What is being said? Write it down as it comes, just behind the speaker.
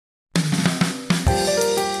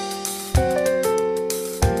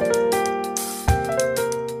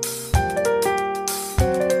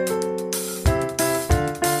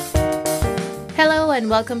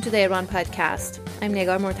welcome to the Iran podcast. I'm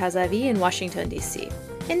Negar Mortazavi in Washington, D.C.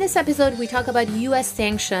 In this episode, we talk about U.S.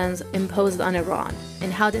 sanctions imposed on Iran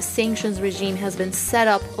and how the sanctions regime has been set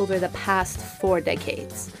up over the past 4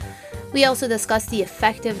 decades. We also discuss the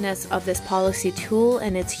effectiveness of this policy tool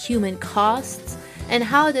and its human costs, and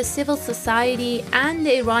how the civil society and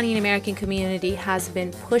the Iranian American community has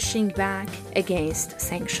been pushing back against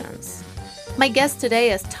sanctions. My guest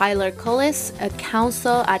today is Tyler Cullis, a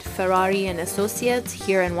counsel at Ferrari and Associates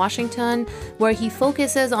here in Washington, where he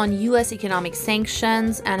focuses on U.S. economic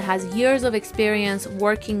sanctions and has years of experience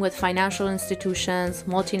working with financial institutions,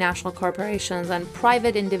 multinational corporations, and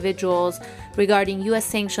private individuals regarding U.S.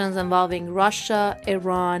 sanctions involving Russia,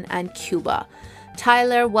 Iran, and Cuba.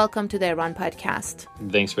 Tyler, welcome to the Iran podcast.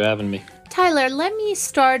 Thanks for having me. Tyler, let me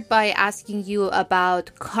start by asking you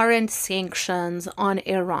about current sanctions on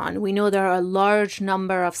Iran. We know there are a large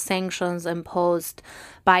number of sanctions imposed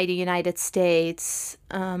by the United States.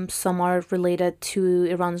 Some are related to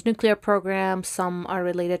Iran's nuclear program, some are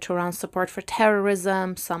related to Iran's support for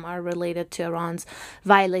terrorism, some are related to Iran's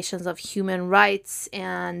violations of human rights,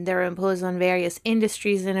 and they're imposed on various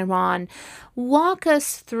industries in Iran. Walk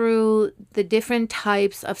us through the different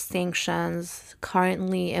types of sanctions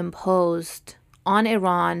currently imposed on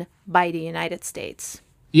Iran by the United States.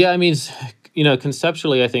 Yeah, I mean,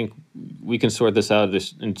 conceptually, I think we can sort this out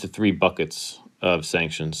into 3 buckets of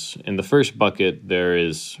sanctions. In the first bucket, there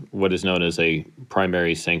is what is known as a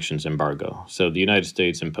primary sanctions embargo. So the United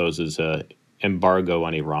States imposes an embargo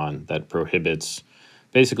on Iran that prohibits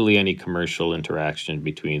basically any commercial interaction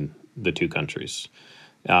between the 2 countries.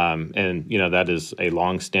 That is a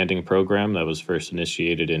long-standing program that was first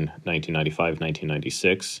initiated in 1995,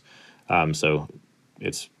 1996. So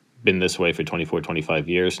it's been this way for 24, 25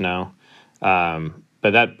 years now.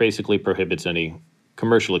 But that basically prohibits any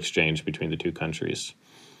commercial exchange between the 2 countries.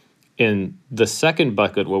 In the second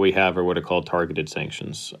bucket, what we have are what are called targeted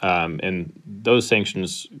sanctions. And those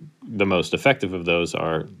sanctions, the most effective of those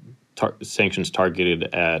are sanctions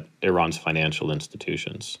targeted at Iran's financial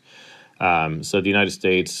institutions. So the United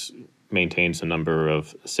States maintains a number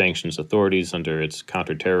of sanctions authorities under its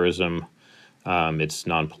counterterrorism, its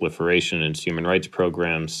non-proliferation and its human rights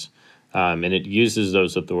programs, and it uses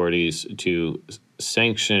those authorities to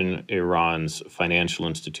sanction Iran's financial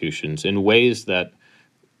institutions in ways that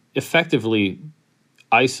effectively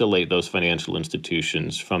isolate those financial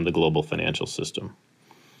institutions from the global financial system.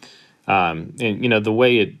 The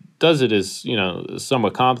way it does it is,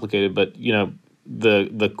 somewhat complicated, but,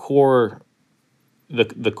 the core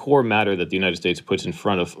matter that the United States puts in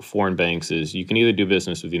front of foreign banks is you can either do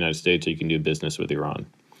business with the United States or you can do business with Iran.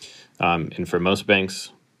 And for most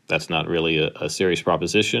banks, that's not really a serious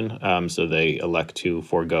proposition, so they elect to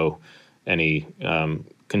forego any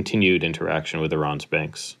continued interaction with Iran's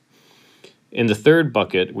banks. In the third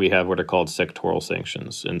bucket, we have what are called sectoral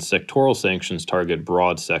sanctions, and sectoral sanctions target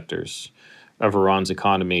broad sectors of Iran's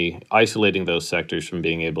economy, isolating those sectors from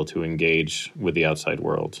being able to engage with the outside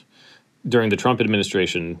world. During the Trump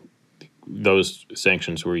administration, those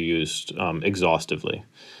sanctions were used exhaustively.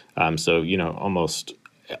 Almost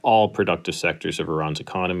all productive sectors of Iran's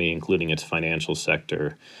economy, including its financial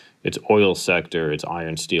sector, its oil sector, its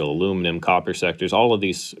iron, steel, aluminum, copper sectors, all of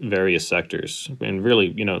these various sectors, and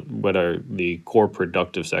really, what are the core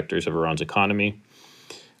productive sectors of Iran's economy,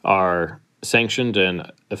 are sanctioned and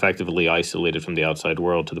effectively isolated from the outside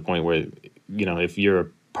world to the point where, if you're a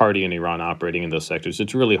party in Iran operating in those sectors,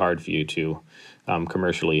 it's really hard for you to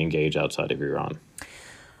commercially engage outside of Iran.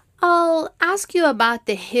 I'll ask you about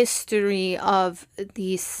the history of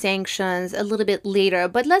these sanctions a little bit later,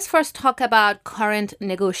 but let's first talk about current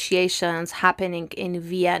negotiations happening in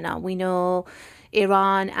Vienna. We know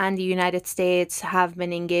Iran and the United States have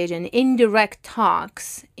been engaged in indirect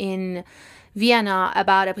talks in Vienna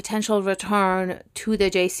about a potential return to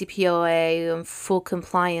the JCPOA and full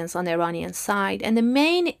compliance on the Iranian side. And the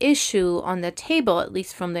main issue on the table, at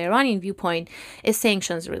least from the Iranian viewpoint, is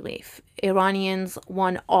sanctions relief. Iranians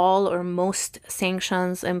want all or most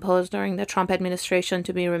sanctions imposed during the Trump administration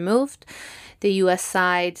to be removed. The U.S.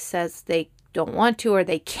 side says they don't want to or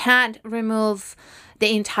they can't remove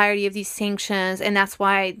the entirety of these sanctions, and that's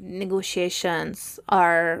why negotiations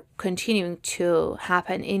are continuing to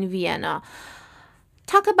happen in Vienna.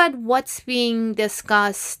 Talk about what's being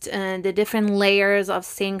discussed and the different layers of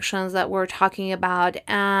sanctions that we're talking about,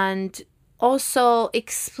 and also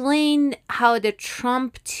explain how the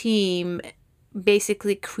Trump team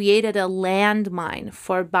basically created a landmine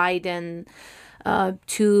for Biden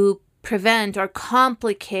to prevent or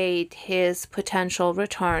complicate his potential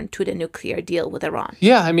return to the nuclear deal with Iran.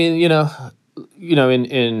 Yeah, I mean,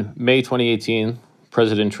 in May 2018,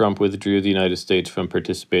 President Trump withdrew the United States from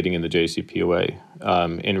participating in the JCPOA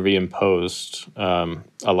and reimposed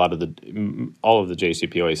all of the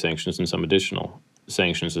JCPOA sanctions and some additional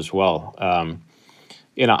sanctions as well.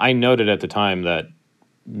 I noted at the time that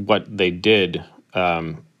what they did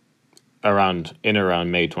around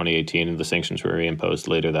May 2018, and the sanctions were reimposed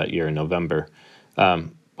later that year in November. But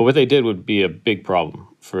what they did would be a big problem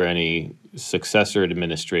for any successor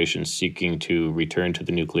administration seeking to return to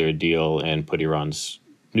the nuclear deal and put Iran's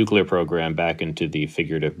nuclear program back into the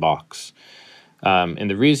figurative box. And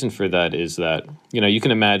the reason for that is that, you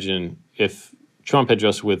can imagine if Trump had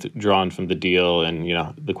just withdrawn from the deal, and,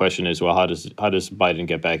 the question is, well, how does Biden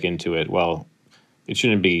get back into it? Well, it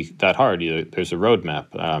shouldn't be that hard. There's a roadmap.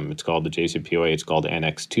 It's called the JCPOA. It's called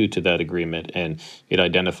Annex 2 to that agreement, and it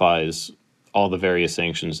identifies all the various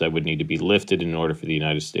sanctions that would need to be lifted in order for the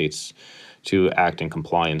United States to act in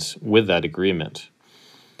compliance with that agreement.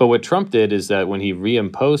 But what Trump did is that when he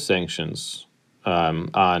reimposed sanctions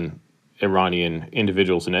on Iranian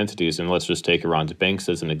individuals and entities, and let's just take Iran's banks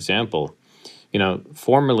as an example,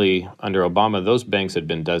 formerly under Obama, those banks had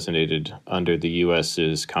been designated under the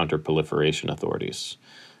U.S.'s counterproliferation authorities.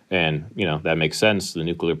 And, that makes sense. The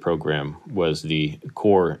nuclear program was the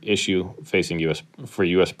core issue facing U.S.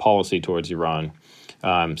 policy towards Iran.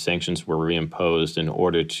 Sanctions were reimposed in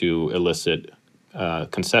order to elicit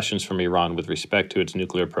concessions from Iran with respect to its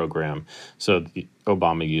nuclear program. So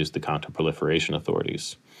Obama used the counterproliferation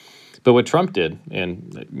authorities. But what Trump did,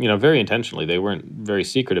 and very intentionally, they weren't very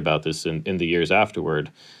secret about this in the years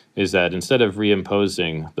afterward, is that instead of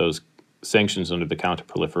reimposing those sanctions under the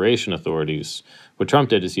counterproliferation authorities, what Trump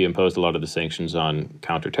did is he imposed a lot of the sanctions on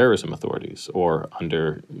counterterrorism authorities or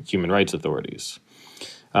under human rights authorities.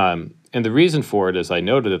 And the reason for it, as I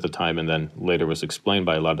noted at the time and then later was explained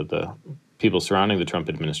by a lot of the people surrounding the Trump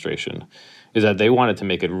administration, is that they wanted to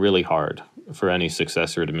make it really hard for any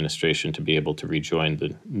successor administration to be able to rejoin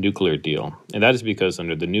the nuclear deal. And that is because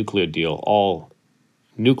under the nuclear deal, all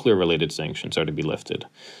nuclear-related sanctions are to be lifted,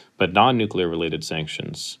 but non-nuclear-related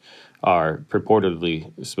sanctions are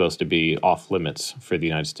purportedly supposed to be off limits for the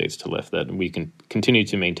United States to lift, that we can continue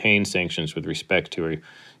to maintain sanctions with respect to,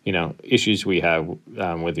 issues we have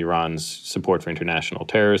with Iran's support for international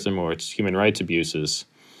terrorism or its human rights abuses.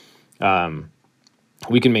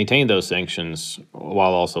 We can maintain those sanctions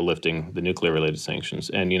while also lifting the nuclear-related sanctions.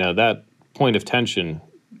 And, that point of tension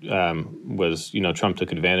was, Trump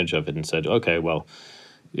took advantage of it and said, okay, well,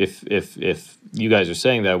 if you guys are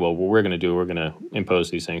saying that, well, what we're going to do, we're going to impose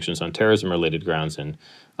these sanctions on terrorism-related grounds, and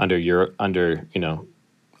under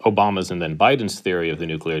Obama's and then Biden's theory of the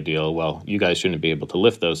nuclear deal, well, you guys shouldn't be able to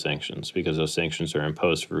lift those sanctions because those sanctions are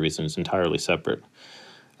imposed for reasons entirely separate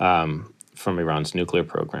from Iran's nuclear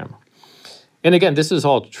program. And again, this is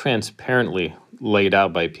all transparently laid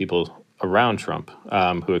out by people around Trump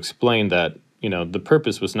who explained that, the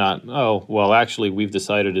purpose was not, oh, well, actually, we've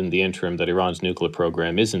decided in the interim that Iran's nuclear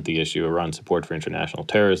program isn't the issue. Iran's support for international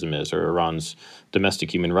terrorism is, or Iran's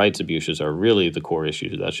domestic human rights abuses are really the core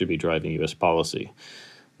issue that should be driving U.S. policy.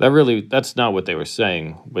 That's not what they were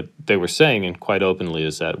saying. What they were saying, and quite openly,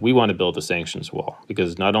 is that we want to build a sanctions wall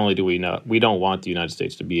because not only do we don't want the United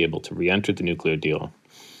States to be able to re-enter the nuclear deal,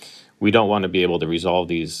 we don't want to be able to resolve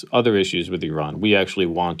these other issues with Iran. We actually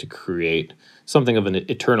want to create something of an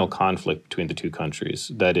eternal conflict between the two countries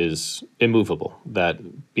that is immovable, that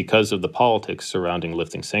because of the politics surrounding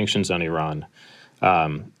lifting sanctions on Iran,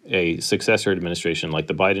 a successor administration like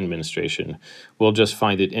the Biden administration will just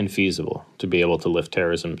find it infeasible to be able to lift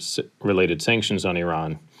terrorism-related sanctions on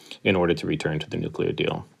Iran in order to return to the nuclear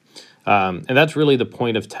deal. And that's really the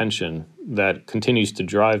point of tension that continues to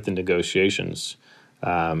drive the negotiations.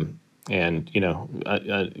 And,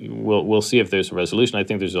 we'll see if there's a resolution. I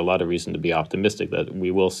think there's a lot of reason to be optimistic that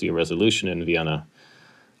we will see a resolution in Vienna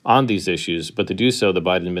on these issues. But to do so, the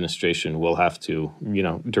Biden administration will have to,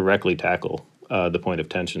 directly tackle the point of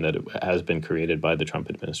tension that has been created by the Trump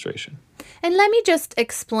administration. And let me just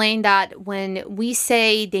explain that when we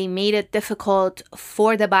say they made it difficult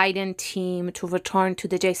for the Biden team to return to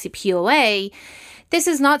the JCPOA, this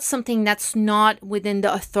is not something that's not within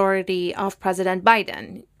the authority of President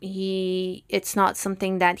Biden. It's not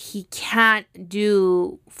something that he can't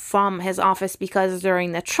do from his office because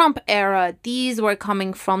during the Trump era, these were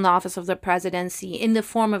coming from the office of the presidency in the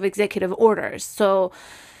form of executive orders. So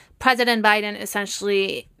President Biden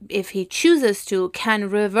essentially, if he chooses to, can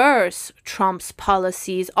reverse Trump's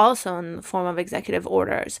policies also in the form of executive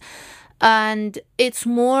orders. And it's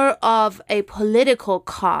more of a political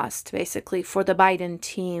cost, basically, for the Biden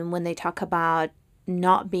team when they talk about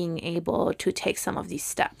not being able to take some of these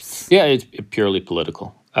steps. Yeah, it's purely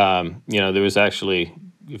political. There was actually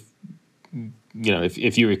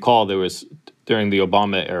if you recall, there was during the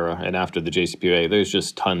Obama era and after the JCPOA, there's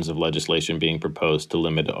just tons of legislation being proposed to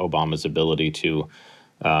limit Obama's ability to,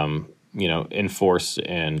 enforce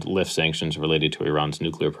and lift sanctions related to Iran's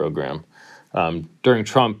nuclear program. During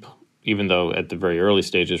Trump, even though at the very early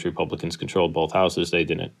stages Republicans controlled both houses, they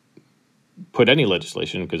didn't put any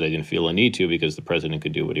legislation because they didn't feel a need to, because the president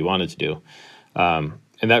could do what he wanted to do.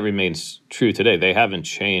 And that remains true today. They haven't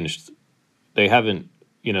changed. They haven't,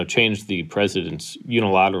 changed the president's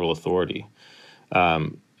unilateral authority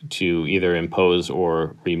to either impose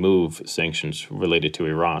or remove sanctions related to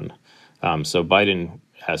Iran. So Biden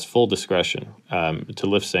has full discretion to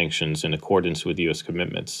lift sanctions in accordance with U.S.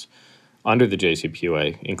 commitments under the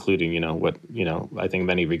JCPOA, including, what, I think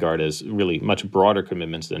many regard as really much broader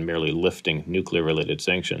commitments than merely lifting nuclear-related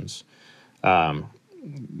sanctions. And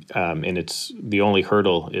it's the only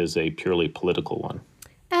hurdle is a purely political one.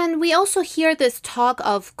 And we also hear this talk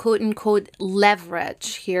of quote unquote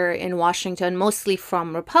leverage here in Washington, mostly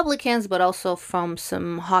from Republicans, but also from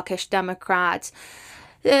some hawkish Democrats.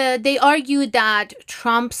 They argue that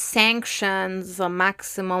Trump's sanctions, a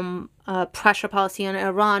maximum pressure policy on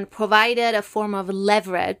Iran, provided a form of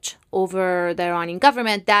leverage over the Iranian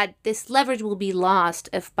government, that this leverage will be lost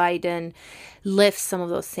if Biden lifts some of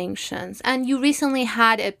those sanctions. And you recently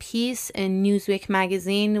had a piece in Newsweek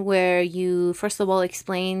magazine where you, first of all,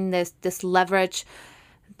 explained this leverage,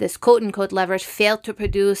 this quote-unquote leverage, failed to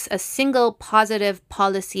produce a single positive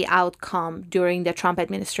policy outcome during the Trump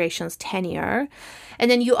administration's tenure. And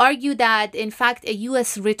then you argue that, in fact, a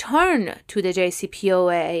U.S. return to the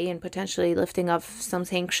JCPOA and potentially lifting of some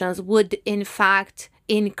sanctions would, in fact,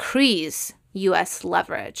 increase U.S.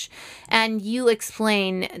 leverage. And you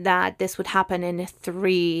explain that this would happen in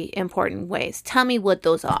three important ways. Tell me what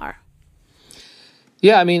those are.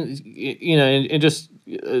 Yeah, I mean, and just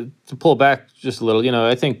to pull back just a little,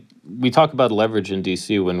 I think we talk about leverage in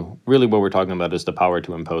D.C. when really what we're talking about is the power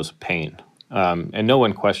to impose pain. And no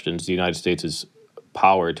one questions the United States'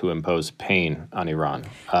 power to impose pain on Iran.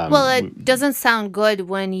 Well, it doesn't sound good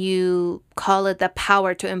when you call it the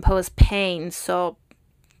power to impose pain. So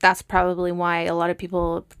that's probably why a lot of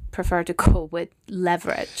people prefer to go with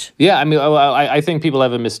leverage. Yeah, I mean, I think people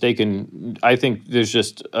have a mistaken. I think there's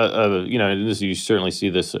just you certainly see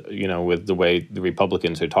this, with the way the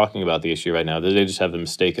Republicans are talking about the issue right now. They just have a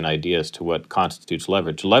mistaken idea as to what constitutes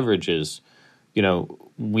leverage. Leverage is,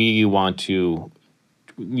 we want to.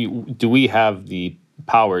 Do we have the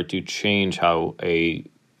power to change how a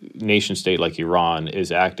nation state like Iran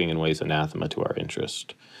is acting in ways anathema to our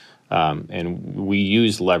interest? And we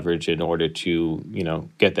use leverage in order to,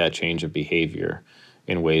 get that change of behavior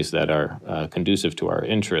in ways that are conducive to our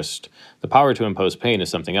interest. The power to impose pain is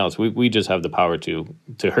something else. We just have the power to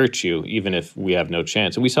hurt you, even if we have no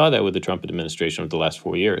chance. And we saw that with the Trump administration over the last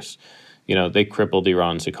 4 years. They crippled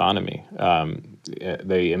Iran's economy.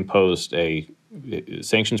 They imposed a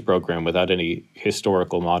sanctions program without any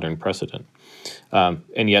historical modern precedent.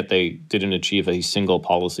 And yet they didn't achieve a single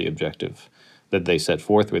policy objective that they set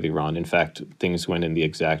forth with Iran. In fact, things went in the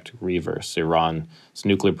exact reverse. Iran's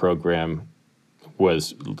nuclear program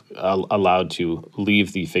was allowed to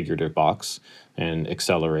leave the figurative box and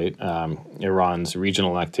accelerate. Iran's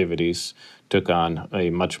regional activities took on a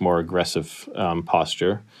much more aggressive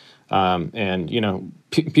posture. And,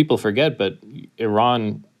 people forget, but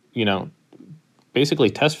Iran, basically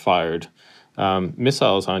test fired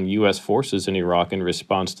missiles on U.S. forces in Iraq in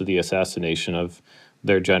response to the assassination of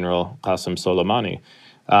their general Qasem Soleimani,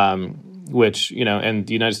 which, and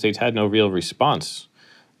the United States had no real response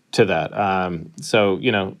to that.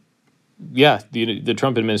 The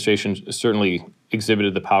Trump administration certainly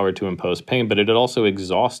exhibited the power to impose pain, but it had also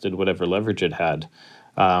exhausted whatever leverage it had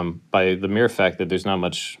by the mere fact that there's not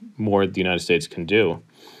much more the United States can do.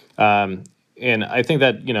 And I think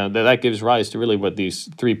that, that gives rise to really what these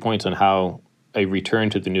 3 points on how a return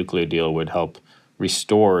to the nuclear deal would help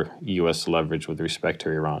restore U.S. leverage with respect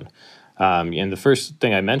to Iran. And the first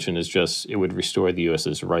thing I mentioned is just it would restore the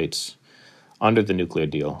U.S.'s rights under the nuclear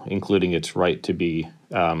deal, including its right to be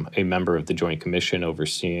a member of the Joint Commission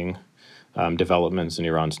overseeing developments in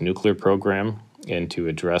Iran's nuclear program and to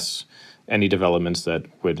address any developments that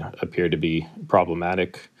would appear to be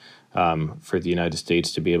problematic for the United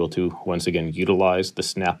States to be able to once again utilize the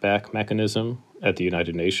snapback mechanism at the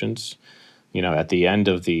United Nations. At the end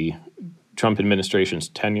of the Trump administration's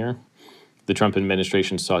tenure, the Trump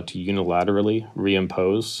administration sought to unilaterally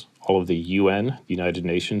reimpose all of the UN, United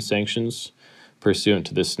Nations sanctions pursuant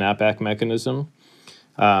to the snapback mechanism.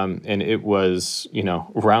 And it was,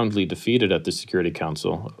 roundly defeated at the Security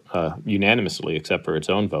Council, unanimously except for its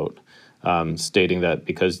own vote, stating that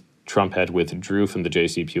because Trump had withdrew from the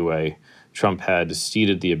JCPOA, Trump had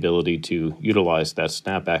ceded the ability to utilize that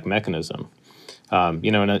snapback mechanism.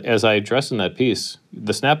 And as I addressed in that piece,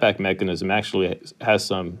 the snapback mechanism actually has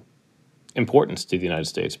some importance to the United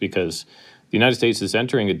States because the United States is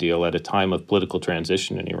entering a deal at a time of political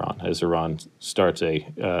transition in Iran, as Iran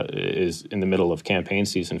is in the middle of campaign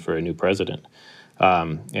season for a new president,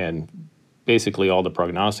 and basically all the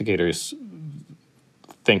prognosticators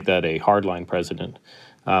think that a hardline president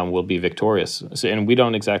will be victorious, and we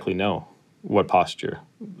don't exactly know what posture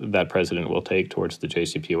that president will take towards the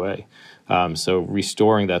JCPOA. So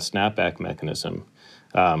restoring that snapback mechanism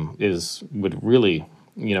would really,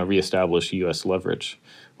 reestablish U.S. leverage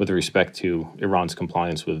with respect to Iran's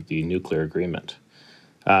compliance with the nuclear agreement.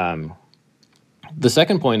 The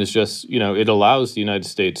second point is just, it allows the United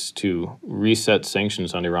States to reset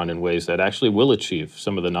sanctions on Iran in ways that actually will achieve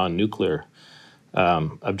some of the non-nuclear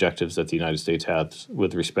objectives that the United States has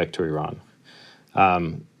with respect to Iran.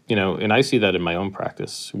 And I see that in my own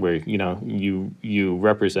practice, where you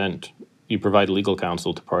provide legal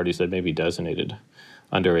counsel to parties that may be designated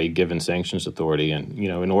under a given sanctions authority, and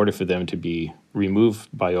in order for them to be removed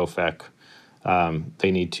by OFAC,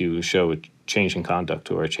 they need to show a change in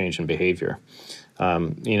conduct or a change in behavior.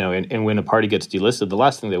 And when a party gets delisted, the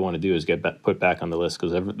last thing they want to do is get put back on the list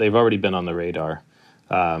because they've already been on the radar.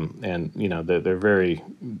 And they're very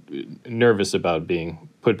nervous about being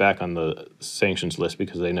put back on the sanctions list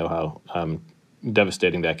because they know how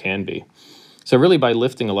devastating that can be. So really, by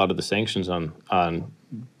lifting a lot of the sanctions on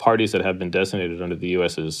parties that have been designated under the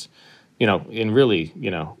U.S.'s, in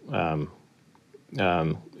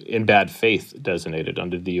bad faith designated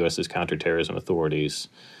under the U.S.'s counterterrorism authorities,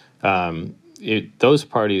 those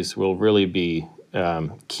parties will really be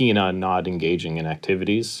keen on not engaging in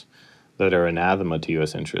activities that are anathema to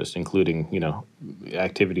U.S. interest, including,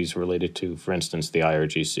 activities related to, for instance, the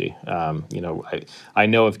IRGC. I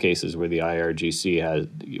know of cases where the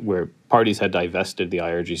IRGC where parties had divested the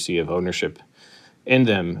IRGC of ownership in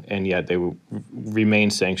them, and yet they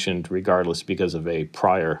remain sanctioned regardless because of a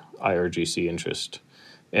prior IRGC interest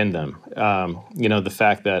in them. The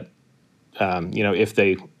fact that, if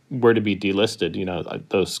they were to be delisted,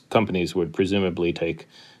 those companies would presumably take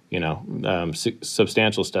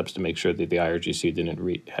substantial steps to make sure that the IRGC didn't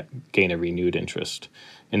gain a renewed interest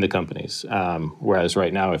in the companies. Whereas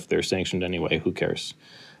right now, if they're sanctioned anyway, who cares?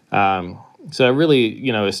 So it really,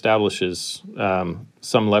 establishes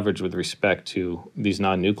some leverage with respect to these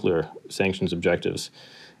non-nuclear sanctions objectives.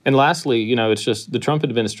 And lastly, it's just the Trump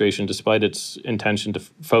administration, despite its intention to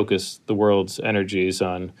focus the world's energies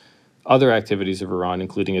on other activities of Iran,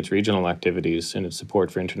 including its regional activities and its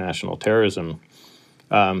support for international terrorism,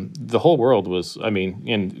 the whole world was,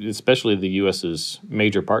 and especially the U.S.'s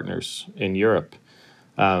major partners in Europe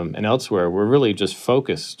and elsewhere, were really just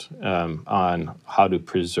focused on how to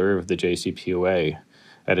preserve the JCPOA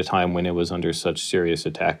at a time when it was under such serious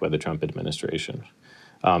attack by the Trump administration.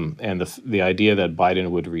 And the idea that Biden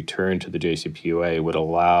would return to the JCPOA would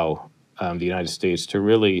allow the United States to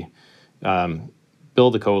really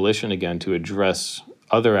build a coalition again to address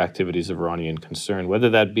other activities of Iranian concern, whether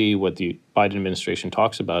that be what the Biden administration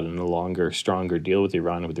talks about in a longer, stronger deal with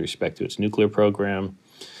Iran with respect to its nuclear program,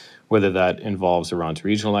 whether that involves Iran's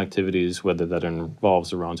regional activities, whether that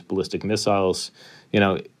involves Iran's ballistic missiles.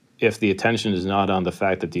 If the attention is not on the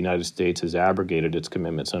fact that the United States has abrogated its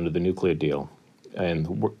commitments under the nuclear deal,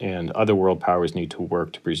 and other world powers need to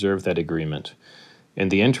work to preserve that agreement. In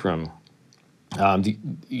the interim, the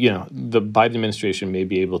Biden administration may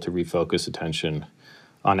be able to refocus attention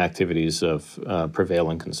on activities of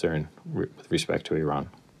prevailing concern with respect to Iran.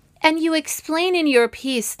 And you explain in your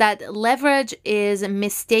piece that leverage is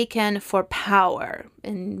mistaken for power.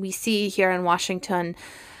 And we see here in Washington,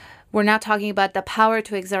 we're not talking about the power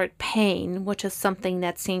to exert pain, which is something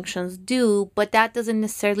that sanctions do, but that doesn't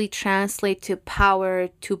necessarily translate to power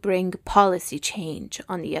to bring policy change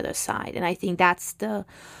on the other side. And I think that's the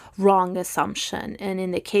wrong assumption. And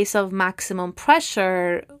in the case of maximum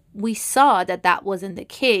pressure, we saw that that wasn't the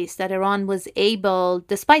case, that Iran was able,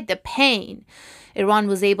 despite the pain, Iran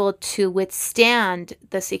was able to withstand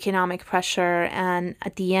this economic pressure, and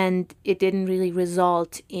at the end, it didn't really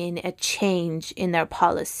result in a change in their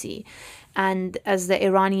policy. And as the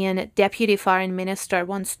Iranian deputy foreign minister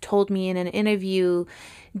once told me in an interview,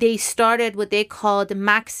 they started what they called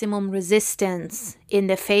maximum resistance in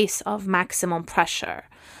the face of maximum pressure.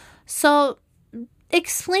 So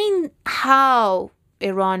explain how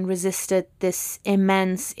Iran resisted this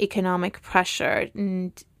immense economic pressure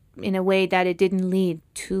and in a way that it didn't lead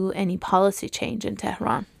to any policy change in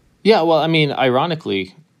Tehran. Yeah, well,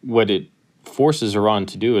 ironically, what it forces Iran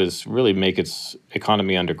to do is really make its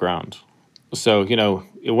economy underground. So,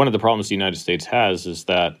 one of the problems the United States has is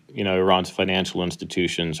that, Iran's financial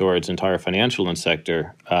institutions or its entire financial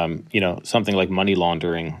sector, something like money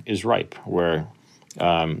laundering is ripe, where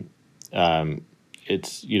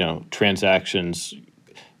it's, transactions.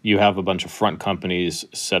 You have a bunch of front companies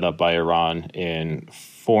set up by Iran in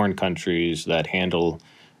foreign countries that handle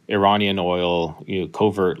Iranian oil,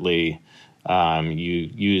 covertly. You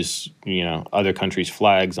use, other countries'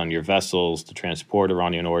 flags on your vessels to transport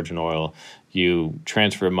Iranian origin oil. You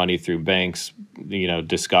transfer money through banks,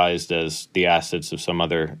 disguised as the assets of some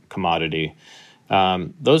other commodity.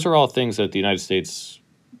 Those are all things that the United States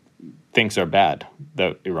thinks are bad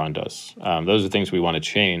that Iran does. Those are things we want to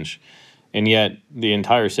change. And yet, the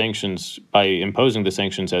entire sanctions, by imposing the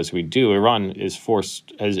sanctions as we do, Iran is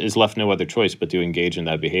left no other choice but to engage in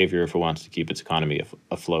that behavior if it wants to keep its economy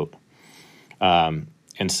afloat. And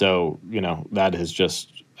so, that has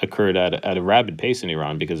just occurred at a rapid pace in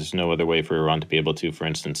Iran because there's no other way for Iran to be able to, for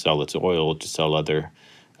instance, sell its oil, to sell other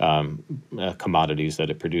commodities that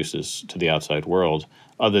it produces to the outside world,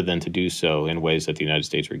 other than to do so in ways that the United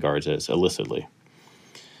States regards as illicitly.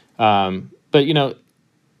 But,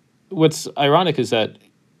 what's ironic is that,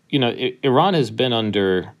 Iran has been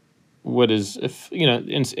under what is,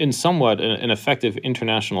 in somewhat an effective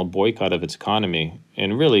international boycott of its economy.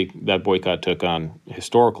 And really, that boycott took on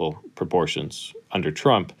historical proportions under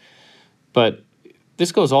Trump. But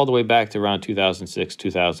this goes all the way back to around 2006,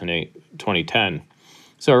 2008, 2010.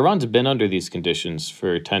 So Iran's been under these conditions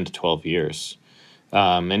for 10 to 12 years.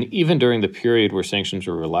 And even during the period where sanctions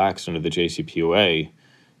were relaxed under the JCPOA,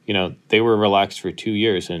 they were relaxed for 2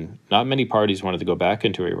 years, and not many parties wanted to go back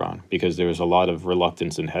into Iran because there was a lot of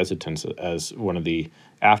reluctance and hesitance as one of the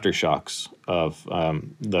aftershocks of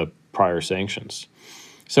the prior sanctions.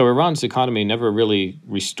 So Iran's economy never really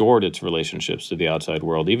restored its relationships to the outside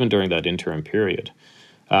world, even during that interim period.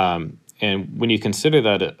 And when you consider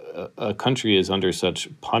that a country is under such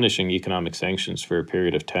punishing economic sanctions for a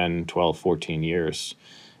period of 10, 12, 14 years,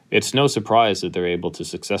 it's no surprise that they're able to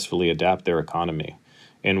successfully adapt their economy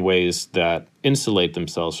in ways that insulate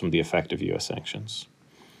themselves from the effect of U.S. sanctions.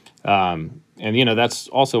 And, that's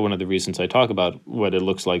also one of the reasons I talk about what it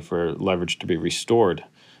looks like for leverage to be restored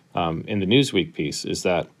in the Newsweek piece, is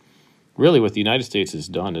that really what the United States has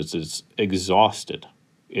done is it's exhausted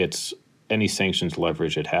any sanctions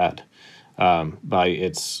leverage it had by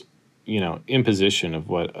its, imposition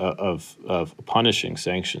of punishing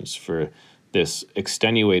sanctions for this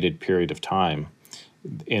extenuated period of time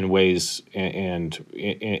in ways and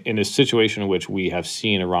in a situation in which we have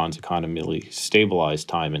seen Iran's economy stabilize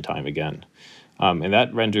time and time again. And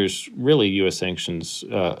that renders really U.S. sanctions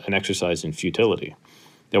an exercise in futility,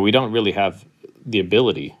 that we don't really have the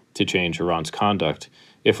ability to change Iran's conduct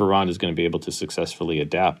if Iran is going to be able to successfully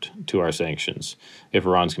adapt to our sanctions, if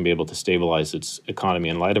Iran's going to be able to stabilize its economy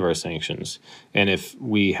in light of our sanctions, and if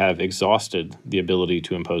we have exhausted the ability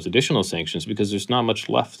to impose additional sanctions because there's not much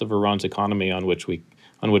left of Iran's economy on which the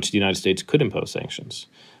United States could impose sanctions.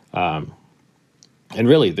 And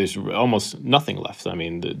really, there's almost nothing left. I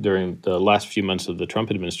mean, during the last few months of the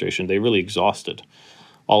Trump administration, they really exhausted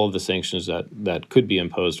all of the sanctions that could be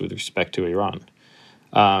imposed with respect to Iran.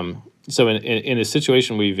 So in a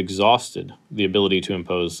situation where you've exhausted the ability to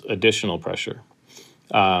impose additional pressure,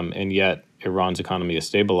 and yet Iran's economy is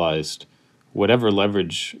stabilized, whatever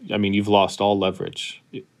leverage, you've lost all leverage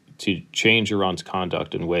to change Iran's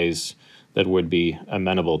conduct in ways that would be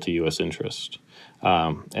amenable to U.S. interest.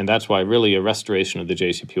 And that's why really a restoration of the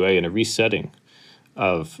JCPOA and a resetting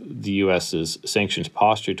of the U.S.'s sanctions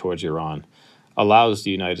posture towards Iran allows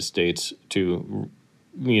the United States to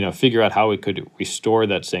figure out how it could restore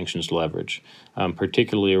that sanctions leverage,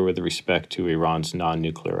 particularly with respect to Iran's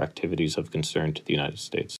non-nuclear activities of concern to the United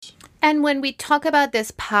States. And when we talk about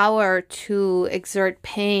this power to exert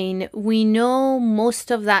pain, we know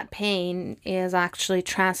most of that pain is actually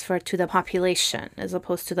transferred to the population as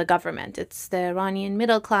opposed to the government. It's the Iranian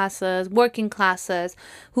middle classes, working classes,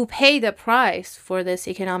 who pay the price for this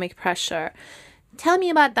economic pressure. Tell me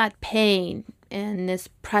about that pain and this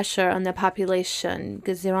pressure on the population,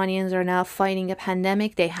 because the Iranians are now fighting a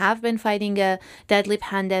pandemic. They have been fighting a deadly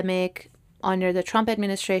pandemic under the Trump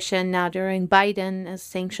administration. Now during Biden, as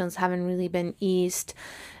sanctions haven't really been eased,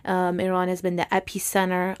 Iran has been the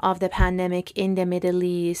epicenter of the pandemic in the Middle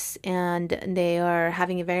East, and they are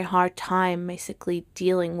having a very hard time basically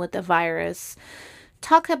dealing with the virus.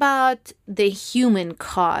 Talk about the human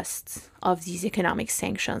costs of these economic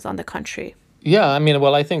sanctions on the country. Yeah,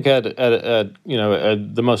 I think at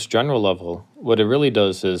the most general level, what it really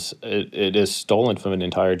does is it is stolen from an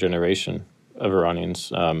entire generation of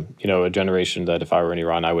Iranians. A generation that if I were in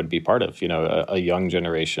Iran, I would be part of. A young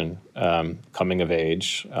generation coming of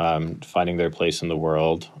age, finding their place in the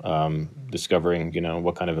world, discovering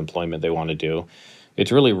what kind of employment they want to do.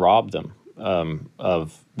 It's really robbed them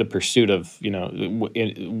of the pursuit of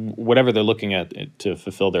whatever they're looking at to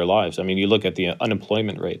fulfill their lives. I mean, you look at the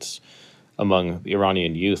unemployment rates among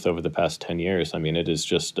Iranian youth over the past 10 years. I mean, it is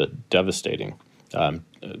just devastating.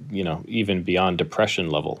 Even beyond depression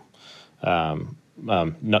level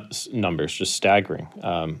numbers, just staggering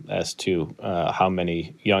as to how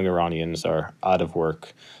many young Iranians are out of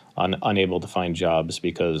work, unable to find jobs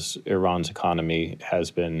because Iran's economy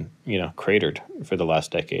has been, cratered for the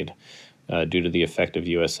last decade due to the effect of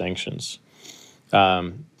U.S. sanctions.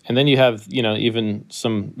 And then you have, even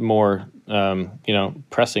some more,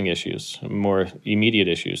 pressing issues, more immediate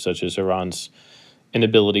issues, such as Iran's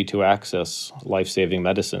inability to access life-saving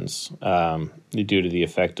medicines due to the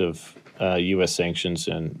effect of U.S. sanctions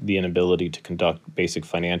and the inability to conduct basic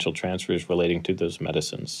financial transfers relating to those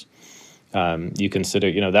medicines. You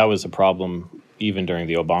consider, that was a problem even during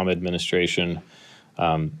the Obama administration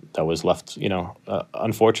that was left,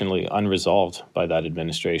 unfortunately unresolved by that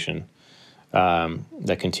administration.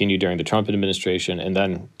 That continued during the Trump administration and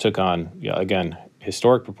then took on, again,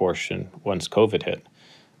 historic proportion once COVID hit.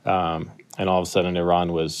 And all of a sudden,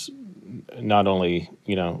 Iran was not only,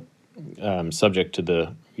 subject to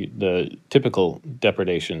the typical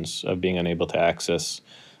depredations of being unable to access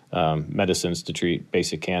medicines to treat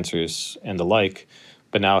basic cancers and the like,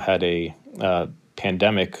 but now had a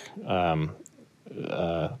pandemic under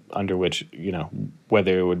which,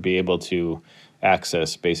 whether it would be able to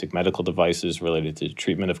access basic medical devices related to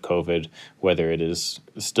treatment of COVID, whether it is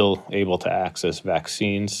still able to access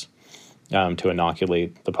vaccines to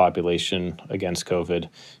inoculate the population against COVID.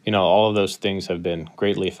 All of those things have been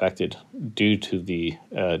greatly affected due to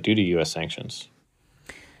U.S. sanctions.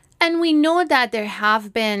 And we know that there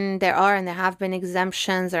have been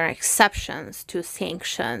exemptions or exceptions to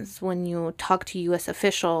sanctions. When you talk to U.S.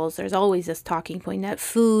 officials, there's always this talking point that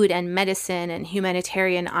food and medicine and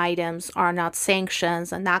humanitarian items are not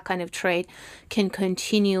sanctions, and that kind of trade can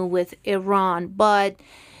continue with Iran. But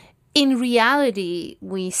in reality,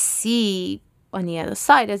 we see on the other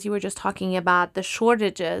side, as you were just talking about, the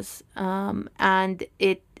shortages, and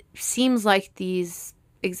it seems like these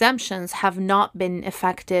exemptions have not been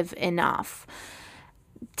effective enough.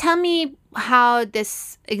 Tell me how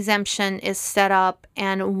this exemption is set up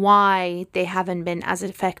and why they haven't been as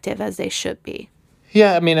effective as they should be.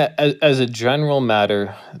 Yeah, I mean, as a general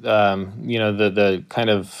matter, the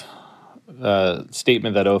kind of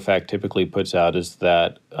statement that OFAC typically puts out is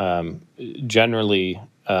that generally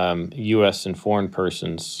U.S. and foreign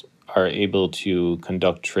persons are able to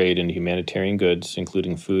conduct trade in humanitarian goods,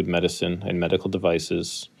 including food, medicine, and medical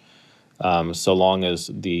devices, so long as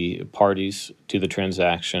the parties to the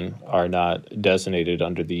transaction are not designated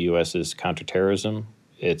under the U.S.'s counterterrorism,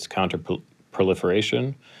 its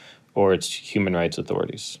counterproliferation, or its human rights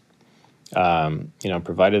authorities.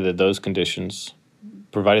 Provided that those conditions,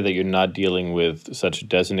 provided that you're not dealing with such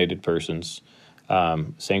designated persons,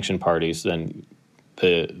 sanctioned parties, then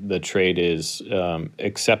the trade is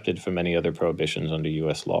accepted from any other prohibitions under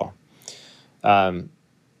U.S. law.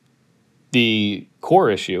 The core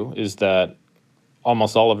issue is that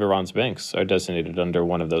almost all of Iran's banks are designated under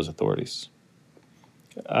one of those authorities.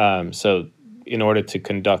 So in order to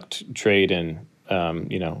conduct trade in,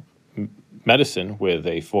 medicine with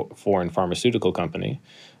a foreign pharmaceutical company,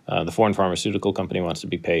 the foreign pharmaceutical company wants to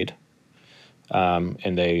be paid,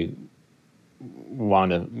 and they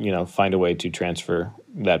want to, find a way to transfer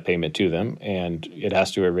that payment to them, and it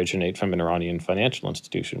has to originate from an Iranian financial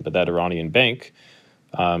institution. But that Iranian bank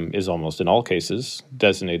is almost in all cases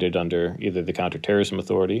designated under either the Counterterrorism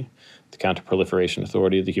Authority, the Counterproliferation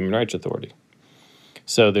Authority, the Human Rights Authority.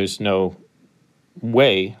 So there's no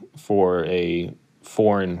way for a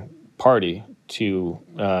foreign party to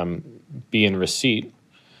be in receipt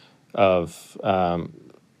of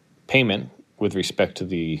payment with respect to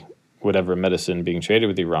the whatever medicine being traded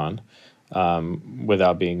with Iran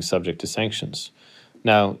without being subject to sanctions.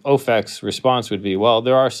 Now, OFAC's response would be, well,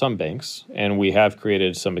 there are some banks, and we have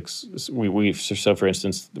created some. So, for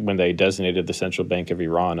instance, when they designated the Central Bank of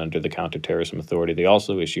Iran under the Counterterrorism Authority, they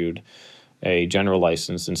also issued a general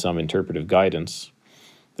license and some interpretive guidance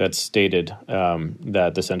that stated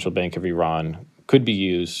that the Central Bank of Iran could be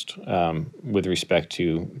used with respect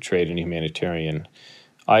to trade in humanitarian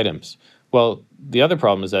items. Well, the other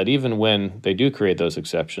problem is that even when they do create those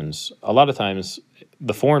exceptions, a lot of times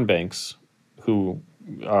the foreign banks who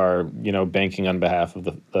are, banking on behalf of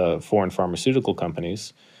the foreign pharmaceutical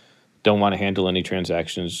companies don't want to handle any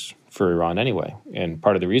transactions for Iran anyway. And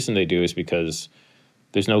part of the reason they do is because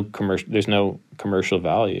there's no commercial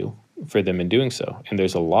value for them in doing so, and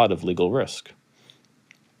there's a lot of legal risk.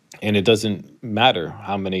 And it doesn't matter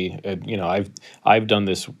how many, I've done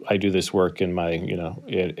this. I do this work in my,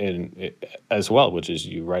 as well, which is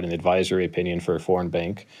you write an advisory opinion for a foreign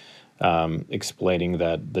bank, explaining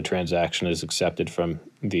that the transaction is accepted from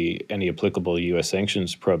any applicable U.S.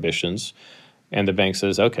 sanctions prohibitions, and the bank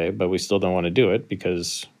says, okay, but we still don't want to do it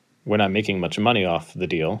because we're not making much money off the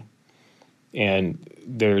deal. And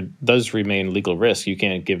there does remain legal risk. You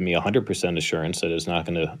can't give me 100% assurance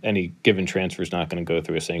that any given transfer is not going to go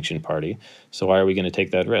through a sanctioned party. So why are we going to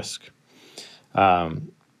take that risk?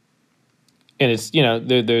 And it's,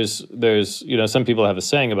 there's some people have a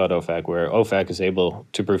saying about OFAC where OFAC is able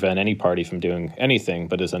to prevent any party from doing anything,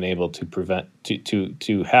 but is unable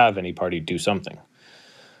to have any party do something.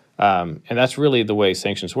 And that's really the way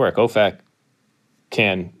sanctions work. OFAC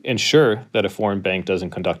can ensure that a foreign bank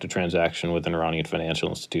doesn't conduct a transaction with an Iranian financial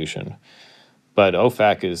institution, but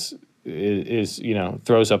OFAC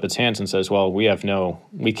throws up its hands and says, "Well, we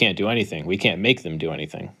can't do anything. We can't make them do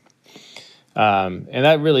anything." And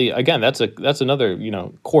that really, again, that's another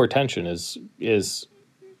core tension is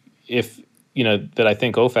if that I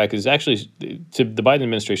think OFAC is actually, to the Biden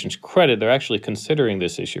administration's credit, they're actually considering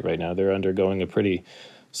this issue right now. They're undergoing a pretty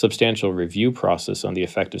substantial review process on the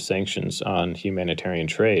effect of sanctions on humanitarian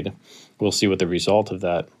trade. We'll see what the result of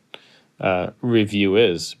that review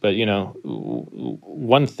is. But,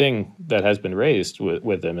 one thing that has been raised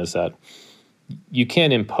with them is that you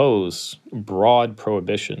can't impose broad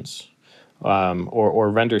prohibitions or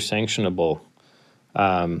render sanctionable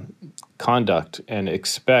conduct and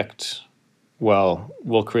expect, well,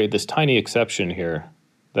 we'll create this tiny exception here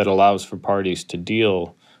that allows for parties to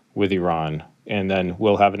deal with Iran, and then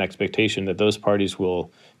we'll have an expectation that those parties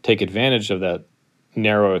will take advantage of that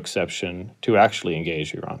narrow exception to actually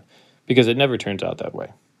engage Iran, because it never turns out that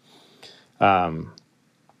way.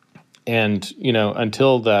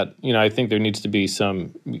 Until that, I think there needs to be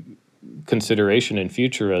some consideration in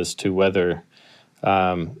future as to whether,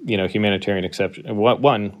 humanitarian exception.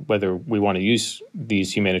 One, whether we want to use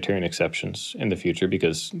these humanitarian exceptions in the future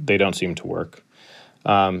because they don't seem to work.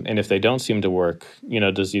 And if they don't seem to work,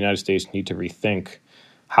 does the United States need to rethink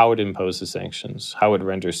how it imposes sanctions, how it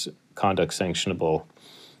renders conduct sanctionable,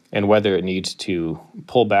 and whether it needs to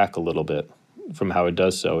pull back a little bit from how it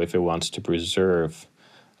does so if it wants to preserve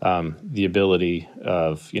the ability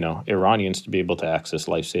of Iranians to be able to access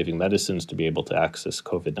life-saving medicines, to be able to access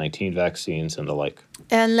COVID-19 vaccines and the like.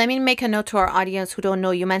 And let me make a note to our audience who don't know.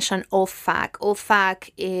 You mentioned OFAC. OFAC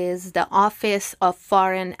is the Office of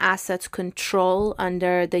Foreign Assets Control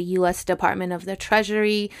under the U.S. Department of the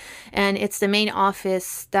Treasury, and it's the main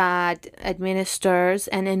office that administers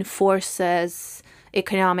and enforces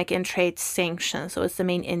economic and trade sanctions. So it's the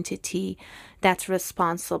main entity that's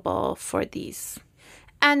responsible for these.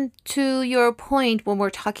 And to your point, when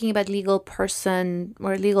we're talking about legal person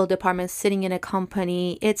or legal department sitting in a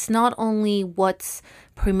company, it's not only what's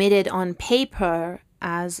permitted on paper,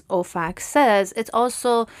 as OFAC says, it's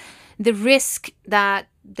also the risk that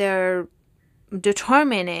they're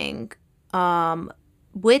determining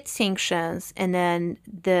with sanctions, and then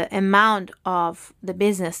the amount of the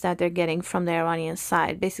business that they're getting from the Iranian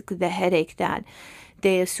side, basically the headache that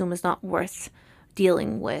they assume is not worth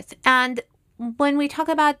dealing with. And when we talk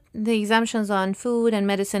about the exemptions on food and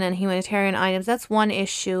medicine and humanitarian items, that's one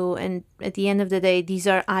issue. And at the end of the day, these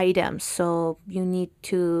are items. So you need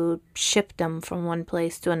to ship them from one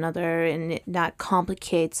place to another. And that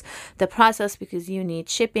complicates the process because you need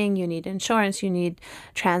shipping, you need insurance, you need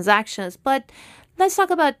transactions. But let's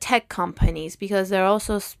talk about tech companies, because there are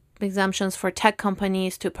also exemptions for tech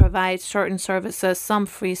companies to provide certain services, some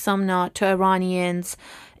free, some not, to Iranians.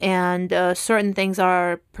 And certain things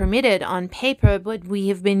are permitted on paper, but we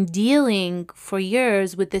have been dealing for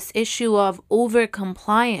years with this issue of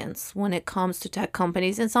over-compliance when it comes to tech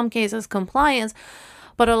companies. In some cases, compliance,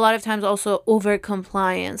 but a lot of times also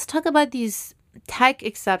over-compliance. Talk about these tech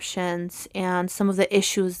exceptions and some of the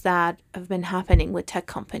issues that have been happening with tech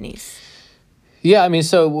companies. Yeah,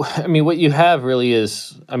 what you have really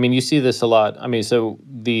is, you see this a lot. So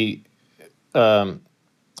the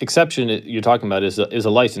exception you're talking about is a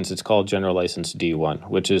license. It's called General License D1,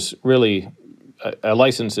 which is really a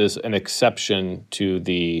license is an exception to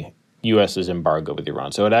the U.S.'s embargo with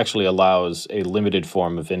Iran. So it actually allows a limited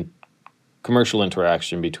form of commercial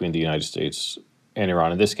interaction between the United States and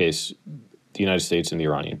Iran. In this case, the United States and the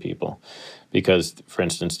Iranian people, because, for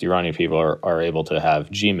instance, the Iranian people are able to have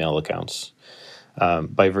Gmail accounts.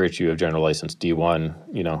 by virtue of General License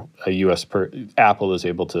D1, a U.S. Apple is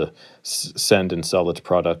able to send and sell its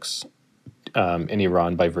products in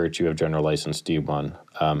Iran by virtue of General License D1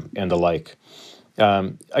 and the like.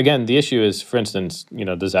 Again, the issue is, for instance,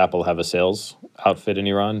 does Apple have a sales outfit in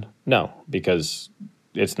Iran? No, because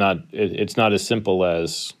it's not as simple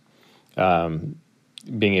as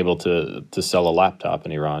being able to sell a laptop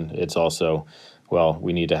in Iran. It's also, well,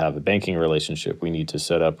 we need to have a banking relationship. We need to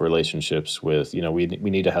set up relationships with, we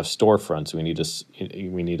need to have storefronts. We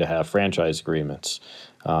need to have franchise agreements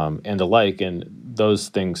and the like. And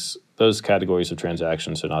those categories of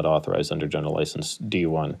transactions are not authorized under General License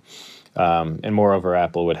D1. And moreover,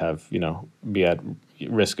 Apple would have, be at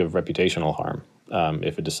risk of reputational harm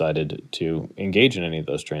if it decided to engage in any of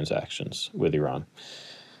those transactions with Iran.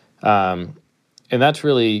 And that's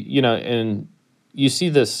really, and you see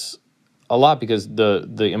this a lot because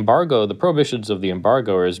the embargo, the prohibitions of the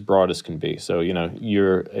embargo are as broad as can be. So,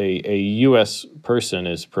 you're a U.S. person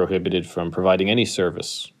is prohibited from providing any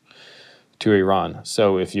service to Iran.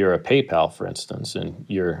 So if you're a PayPal, for instance, and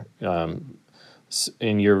you're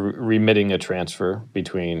remitting a transfer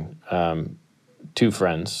between two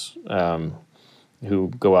friends who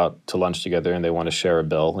go out to lunch together and they want to share a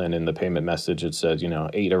bill, and in the payment message it says,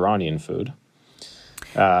 ate Iranian food.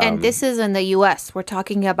 And this is in the U.S. We're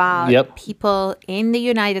talking about Yep. people in the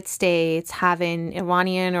United States having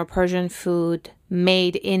Iranian or Persian food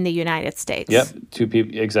made in the United States. Yep, two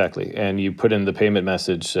people, exactly. And you put in the payment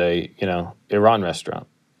message, say, Iran restaurant.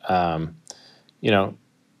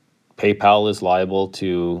 PayPal is liable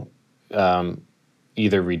to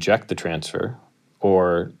either reject the transfer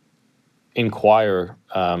or inquire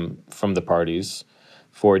from the parties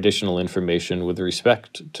for additional information with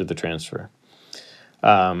respect to the transfer.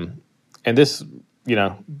 And this,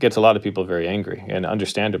 gets a lot of people very angry, and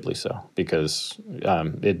understandably so, because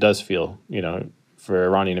it does feel, for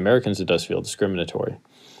Iranian Americans, it does feel discriminatory.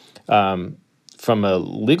 From a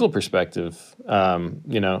legal perspective,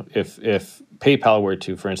 if PayPal were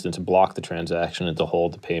to, for instance, block the transaction and to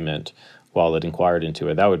hold the payment while it inquired into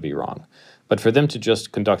it, that would be wrong. But for them to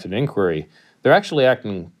just conduct an inquiry, they're actually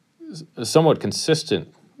acting somewhat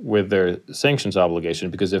consistent with their sanctions obligation,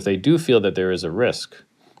 because if they do feel that there is a risk,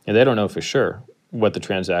 and they don't know for sure what the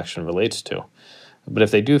transaction relates to, but if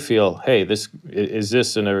they do feel, hey,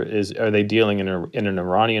 are they dealing in an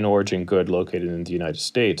Iranian origin good located in the United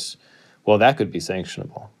States? Well, that could be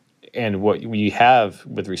sanctionable. And what we have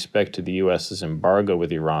with respect to the U.S.'s embargo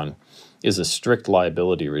with Iran is a strict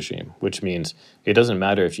liability regime, which means it doesn't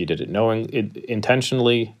matter if you did it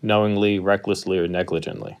intentionally, knowingly, recklessly, or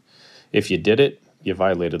negligently. If you did it, you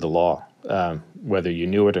violated the law, whether you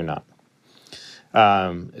knew it or not.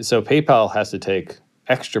 So PayPal has to take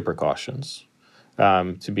extra precautions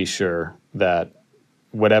to be sure that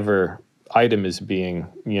whatever item is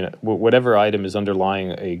whatever item is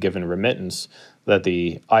underlying a given remittance, that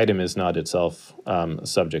the item is not itself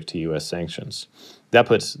subject to U.S. sanctions. That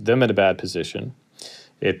puts them in a bad position.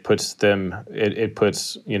 It puts the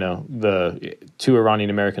two Iranian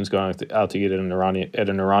Americans going out to eat at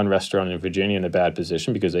an Iran restaurant in Virginia in a bad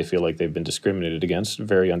position because they feel like they've been discriminated against,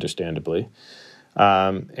 very understandably.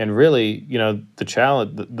 And really,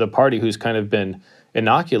 the party who's kind of been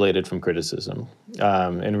inoculated from criticism,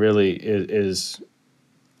 and really is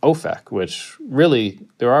OFAC, which really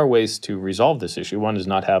there are ways to resolve this issue. One is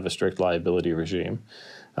not have a strict liability regime.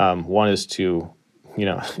 One is to,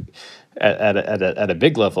 at a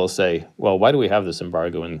big level, say, well, why do we have this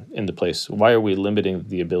embargo in the place? Why are we limiting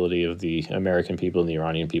the ability of the American people and the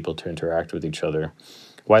Iranian people to interact with each other?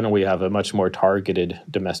 Why don't we have a much more targeted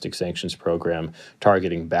domestic sanctions program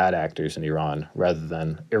targeting bad actors in Iran rather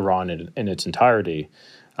than Iran in its entirety?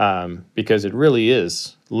 Because it really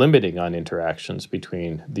is limiting on interactions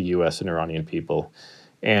between the U.S. and Iranian people.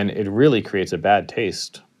 And it really creates a bad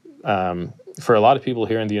taste for a lot of people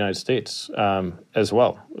here in the United States as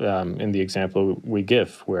well, in the example we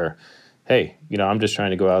give where, hey, I'm just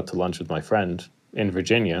trying to go out to lunch with my friend in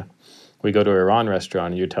Virginia. We go to an Iran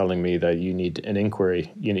restaurant and you're telling me that you need an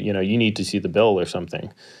inquiry, you need to see the bill or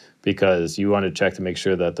something because you want to check to make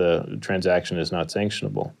sure that the transaction is not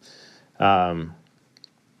sanctionable.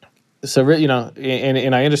 So,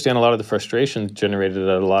 and I understand a lot of the frustration generated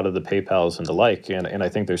at a lot of the PayPals and the like, and I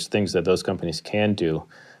think there's things that those companies can do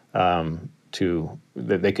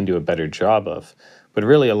that they can do a better job of. But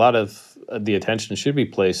really, a lot of the attention should be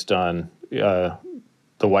placed on the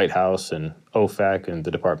White House and OFAC and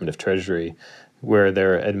the Department of Treasury, where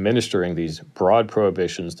they're administering these broad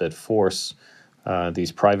prohibitions that force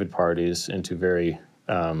these private parties into very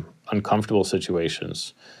uncomfortable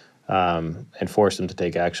situations and force them to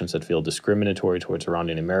take actions that feel discriminatory towards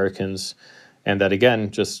Iranian Americans and that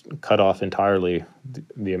again just cut off entirely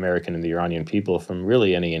the American and the Iranian people from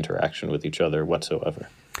really any interaction with each other whatsoever.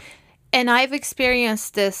 And I've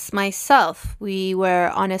experienced this myself. We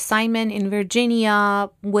were on assignment in Virginia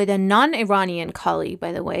with a non Iranian colleague,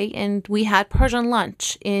 by the way, and we had Persian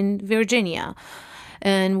lunch in Virginia.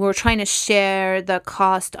 And we're trying to share the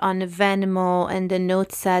cost on Venmo, and the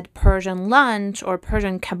note said Persian lunch or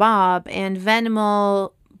Persian kebab, and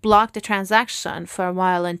Venmo blocked the transaction for a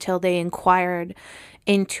while until they inquired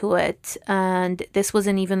into it. And this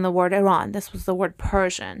wasn't even the word Iran, this was the word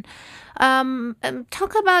Persian.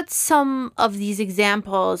 Talk about some of these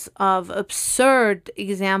examples of absurd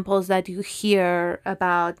examples that you hear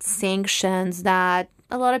about sanctions that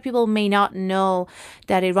a lot of people may not know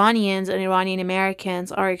that Iranians and Iranian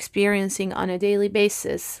Americans are experiencing on a daily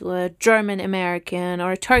basis. German American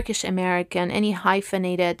or Turkish American, any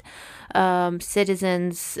hyphenated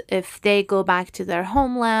citizens, if they go back to their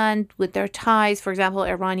homeland with their ties, for example,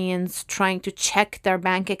 Iranians trying to check their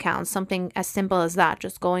bank accounts, something as simple as that,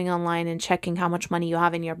 just going online and checking how much money you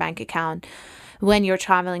have in your bank account when you're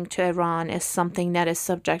traveling to Iran is something that is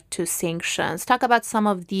subject to sanctions. Talk about some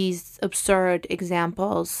of these absurd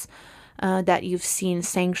examples that you've seen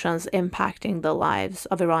sanctions impacting the lives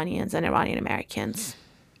of Iranians and Iranian Americans.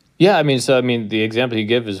 Yeah, I mean, the example you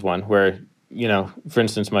give is one where, for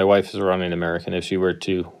instance, my wife is Iranian American. If she were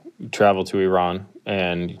to travel to Iran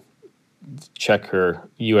and check her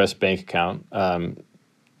U.S. bank account,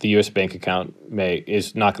 the U.S. bank account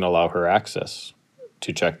is not going to allow her access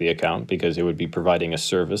to check the account because it would be providing a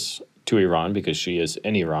service to Iran because she is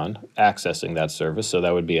in Iran accessing that service. So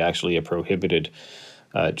that would be actually a prohibited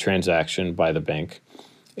transaction by the bank.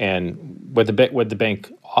 And what the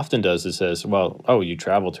bank often does is says, well, oh, you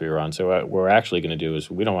travel to Iran. So what we're actually going to do is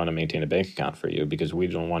we don't want to maintain a bank account for you because we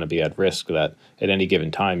don't want to be at risk that at any given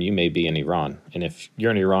time you may be in Iran. And if you're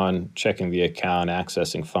in Iran checking the account,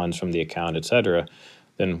 accessing funds from the account, et cetera,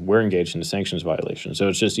 then we're engaged in a sanctions violation. So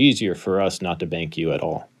it's just easier for us not to bank you at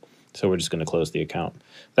all. So we're just going to close the account.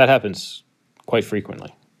 That happens quite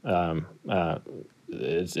frequently.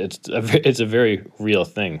 It's a very real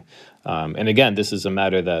thing. And again, this is a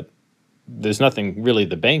matter that there's nothing really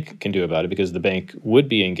the bank can do about it because the bank would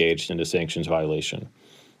be engaged in a sanctions violation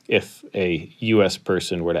if a U.S.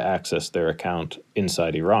 person were to access their account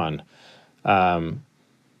inside Iran. And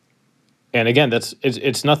again,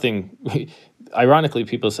 it's nothing. Ironically,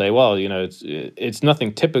 people say, well, it's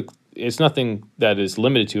nothing typical. It's nothing that is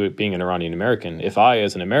limited to it being an Iranian American. If I,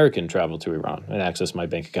 as an American, travel to Iran and access my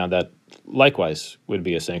bank account, that likewise would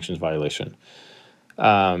be a sanctions violation.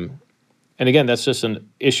 And again, that's just an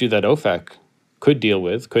issue that OFAC could deal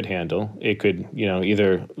with, could handle. It could,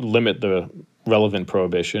 either limit the relevant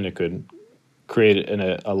prohibition. It could create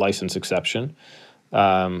a license exception.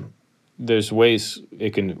 There's ways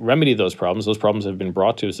it can remedy those problems. Those problems have been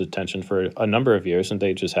brought to its attention for a number of years, and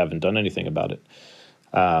they just haven't done anything about it,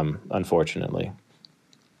 unfortunately.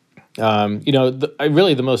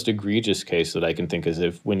 Really the most egregious case that I can think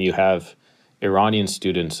is when you have Iranian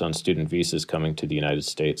students on student visas coming to the United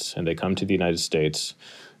States, and they come to the United States,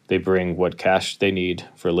 they bring what cash they need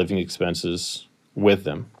for living expenses with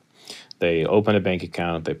them. They open a bank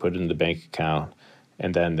account, they put it in the bank account,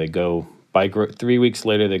 and then they go 3 weeks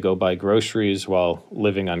later, they go buy groceries while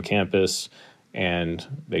living on campus, and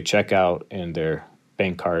they check out, and their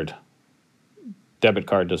debit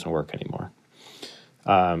card doesn't work anymore.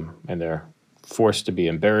 And they're forced to be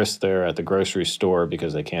embarrassed there at the grocery store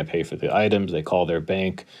because they can't pay for the items. They call their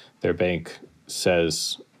bank. Their bank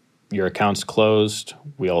says, your account's closed.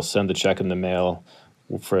 We'll send the check in the mail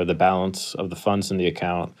for the balance of the funds in the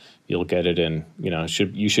account. You'll get it in,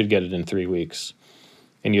 you should get it in 3 weeks.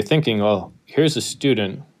 And you're thinking, well, here's a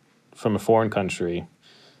student from a foreign country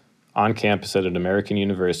on campus at an American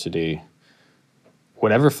university.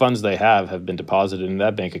 Whatever funds they have been deposited in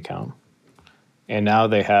that bank account. And now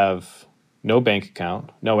they have no bank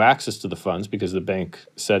account, no access to the funds because the bank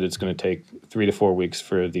said it's going to take 3 to 4 weeks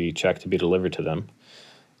for the check to be delivered to them.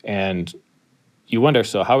 And you wonder,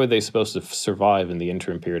 so how are they supposed to survive in the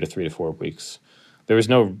interim period of 3 to 4 weeks? There was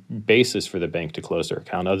no basis for the bank to close their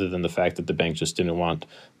account other than the fact that the bank just didn't want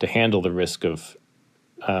to handle the risk of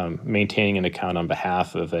maintaining an account on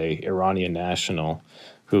behalf of a Iranian national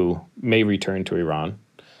who may return to Iran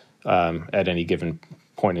at any given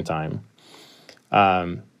point in time.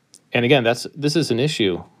 And again, this is an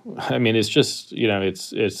issue. I mean, it's just,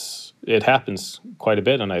 it happens quite a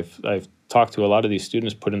bit, and I've talked to a lot of these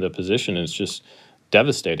students put in the position, and it's just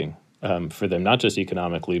devastating for them, not just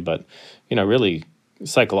economically, but really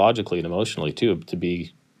psychologically and emotionally too, to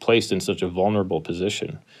be placed in such a vulnerable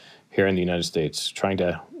position here in the United States, trying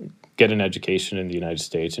to get an education in the United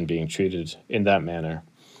States and being treated in that manner.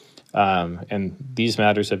 And these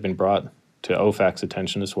matters have been brought to OFAC's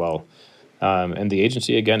attention as well. And the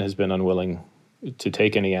agency, again, has been unwilling to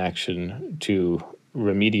take any action to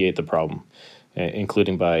remediate the problem,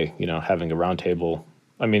 including by, having a roundtable.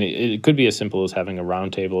 I mean, it could be as simple as having a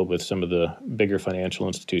roundtable with some of the bigger financial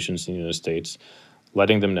institutions in the United States,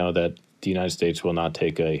 letting them know that the United States will not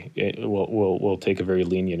take will take a very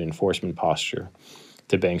lenient enforcement posture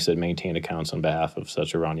to banks that maintain accounts on behalf of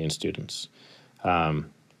such Iranian students.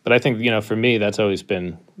 But I think, for me, that's always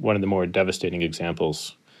been one of the more devastating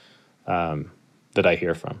examples that I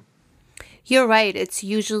hear from. You're right. It's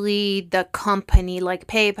usually the company like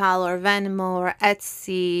PayPal or Venmo or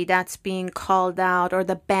Etsy that's being called out, or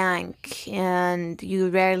the bank, and you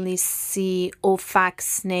rarely see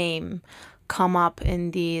OFAC's name come up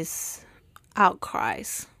in these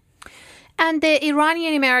outcries. And the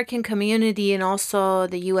Iranian American community and also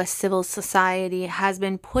the US civil society has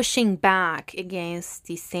been pushing back against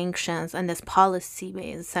these sanctions and this policy,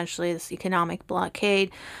 essentially this economic blockade,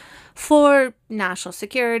 for national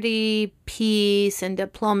security, peace, and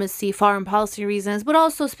diplomacy, foreign policy reasons, but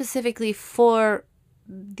also specifically for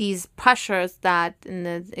these pressures that, in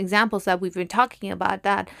the examples that we've been talking about,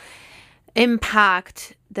 that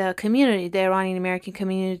impact the community, the Iranian American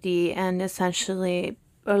community, and essentially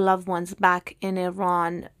our loved ones back in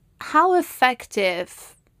Iran. How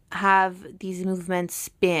effective have these movements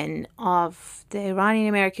been of the Iranian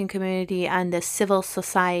American community and the civil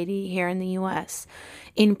society here in the US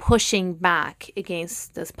in pushing back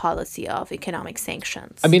against this policy of economic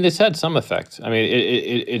sanctions? I mean, it's had some effect. I mean,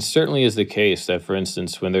 it certainly is the case that, for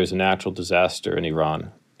instance, when there's a natural disaster in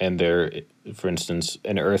Iran and there, for instance,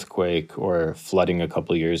 an earthquake or flooding a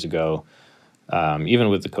couple of years ago, even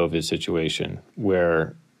with the COVID situation,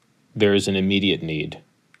 where there is an immediate need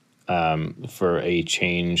for a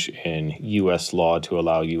change in U.S. law to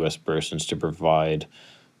allow U.S. persons to provide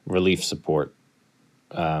relief support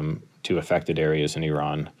to affected areas in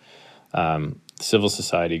Iran. Civil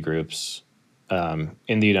society groups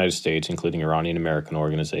in the United States, including Iranian American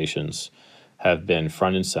organizations, have been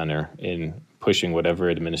front and center in pushing whatever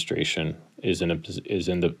administration is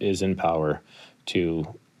in power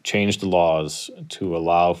to change the laws to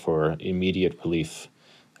allow for immediate relief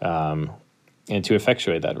and to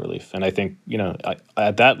effectuate that relief. And I think,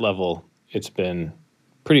 at that level, it's been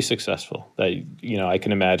pretty successful. That, I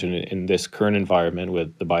can imagine in this current environment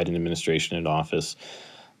with the Biden administration in office,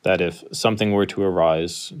 that if something were to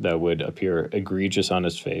arise that would appear egregious on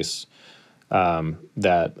its face,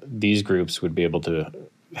 that these groups would be able to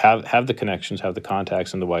have the connections, have the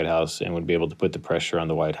contacts in the White House, and would be able to put the pressure on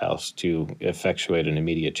the White House to effectuate an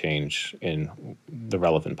immediate change in the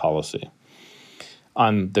relevant policy.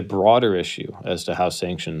 On the broader issue as to how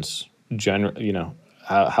sanctions,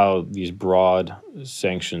 how these broad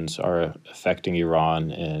sanctions are affecting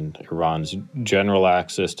Iran and Iran's general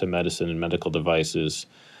access to medicine and medical devices,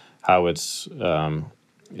 how it's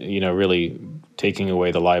really taking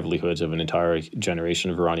away the livelihoods of an entire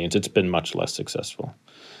generation of Iranians, it's been much less successful.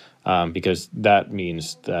 Because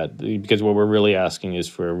what we're really asking is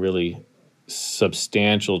for really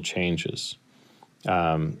substantial changes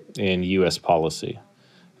in U.S. policy,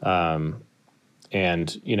 and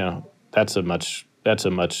that's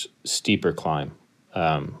a much steeper climb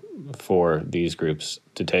for these groups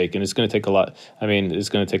to take, and it's going to take a lot. I mean, it's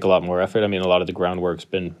going to take a lot more effort. I mean, a lot of the groundwork's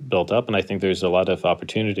been built up, and I think there's a lot of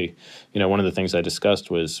opportunity. One of the things I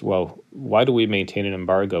discussed was, well, why do we maintain an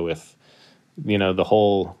embargo if, the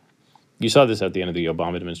whole. You saw this at the end of the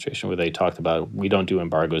Obama administration where they talked about, we don't do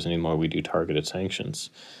embargoes anymore, we do targeted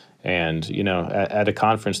sanctions. And, at a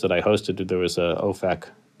conference that I hosted, there was a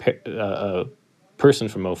person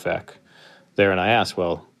from OFAC there, and I asked,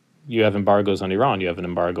 well, you have embargoes on Iran, you have an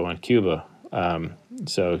embargo on Cuba,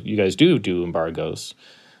 so you guys do embargoes.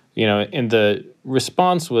 And the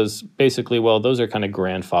response was basically, well, those are kind of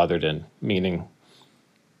grandfathered in, meaning,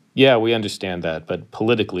 yeah, we understand that, but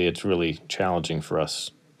politically it's really challenging for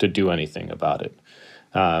us to do anything about it,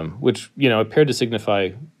 which, appeared to signify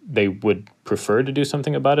they would prefer to do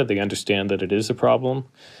something about it. They understand that it is a problem,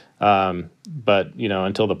 but,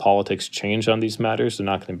 until the politics change on these matters, they're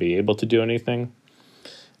not going to be able to do anything.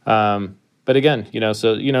 But again,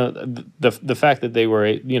 the fact that they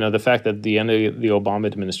were, the fact that the end of the Obama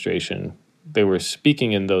administration, they were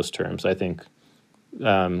speaking in those terms, I think,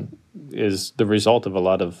 is the result of a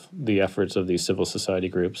lot of the efforts of these civil society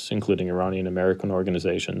groups, including Iranian American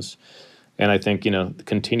organizations. And I think, the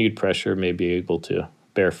continued pressure may be able to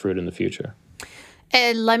bear fruit in the future.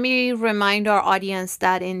 Let me remind our audience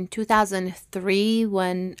that in 2003,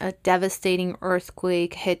 when a devastating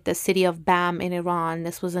earthquake hit the city of Bam in Iran,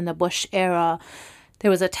 this was in the Bush era, there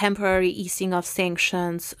was a temporary easing of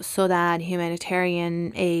sanctions so that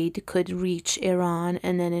humanitarian aid could reach Iran.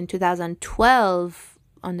 And then in 2012,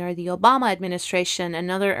 under the Obama administration,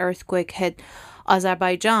 another earthquake hit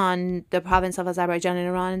Azerbaijan, the province of Azerbaijan in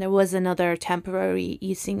Iran, and there was another temporary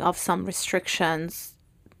easing of some restrictions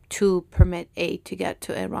to permit aid to get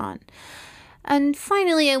to Iran. And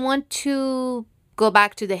finally, I want to go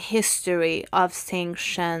back to the history of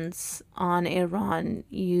sanctions on Iran.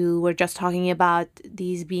 You were just talking about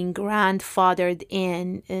these being grandfathered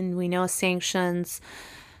in, and we know sanctions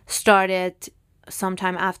started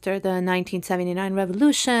sometime after the 1979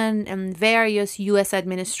 revolution, and various U.S.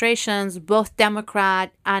 administrations, both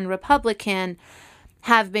Democrat and Republican,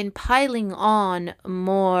 have been piling on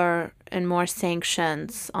more and more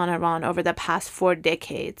sanctions on Iran over the past 4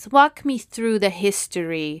 decades. Walk me through the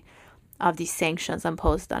history of these sanctions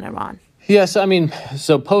imposed on Iran. Yes, I mean,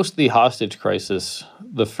 so post the hostage crisis,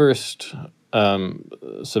 the first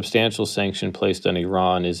substantial sanction placed on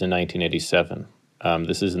Iran is in 1987.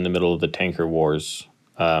 This is in the middle of the tanker wars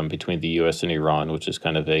between the U.S. and Iran, which is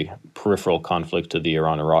kind of a peripheral conflict to the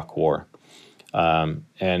Iran-Iraq war. And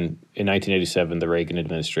in 1987, the Reagan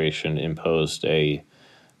administration imposed a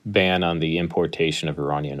ban on the importation of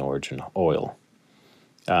Iranian origin oil.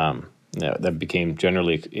 That became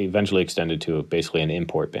eventually extended to basically an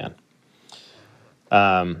import ban.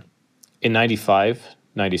 In 95,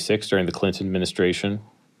 96, during the Clinton administration,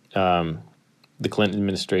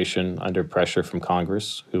 under pressure from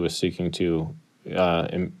Congress, who was seeking to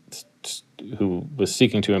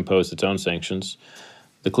impose its own sanctions,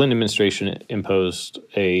 the Clinton administration imposed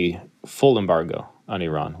a full embargo on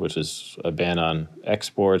Iran, which is a ban on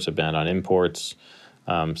exports, a ban on imports.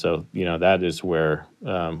 So that is where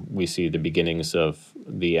we see the beginnings of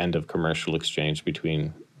the end of commercial exchange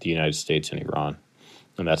between the United States and Iran.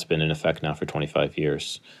 And that's been in effect now for 25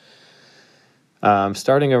 years.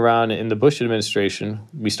 Starting around in the Bush administration,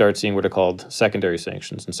 we start seeing what are called secondary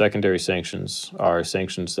sanctions. And secondary sanctions are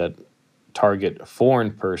sanctions that target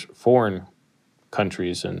foreign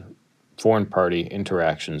countries and foreign party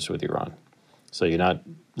interactions with Iran. So you're not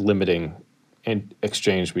limiting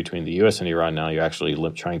exchange between the U.S. and Iran now. You're actually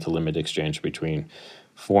trying to limit exchange between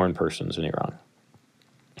foreign persons in Iran.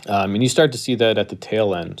 And you start to see that at the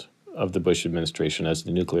tail end of the Bush administration as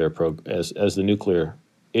the nuclear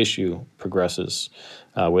issue progresses,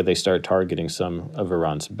 where they start targeting some of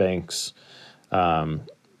Iran's banks and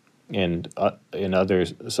other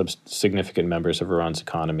significant members of Iran's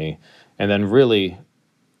economy. And then really,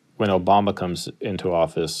 when Obama comes into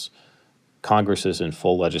office, Congress is in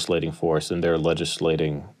full legislating force, and they're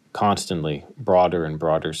legislating constantly broader and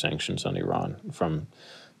broader sanctions on Iran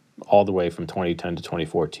all the way from 2010 to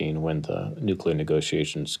 2014, when the nuclear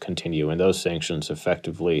negotiations continue. And those sanctions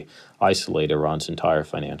effectively isolate Iran's entire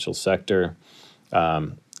financial sector,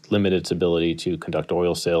 limit its ability to conduct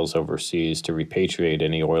oil sales overseas, to repatriate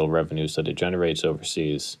any oil revenues that it generates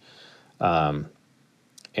overseas,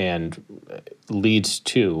 and leads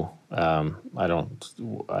to, I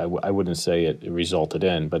wouldn't say it resulted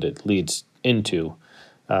in, but it leads into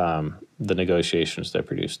the negotiations that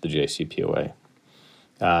produced the JCPOA.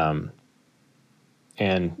 And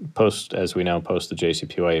post the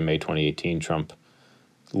JCPOA in May 2018, Trump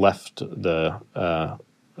left the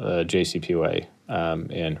JCPOA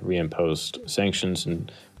and reimposed sanctions and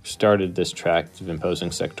started this track of imposing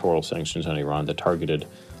sectoral sanctions on Iran that targeted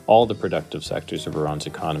all the productive sectors of Iran's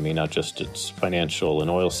economy, not just its financial and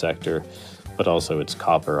oil sector, but also its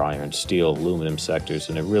copper, iron, steel, aluminum sectors,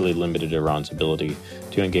 and it really limited Iran's ability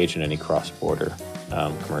to engage in any cross-border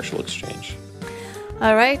commercial exchange.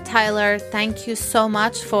 All right, Tyler, thank you so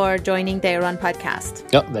much for joining the Iran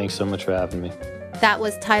podcast. Yep, thanks so much for having me. That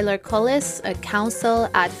was Tyler Cullis, a counsel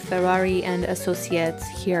at Ferrari and Associates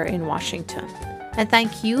here in Washington. And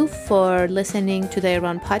thank you for listening to the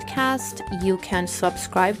Iran podcast. You can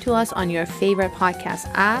subscribe to us on your favorite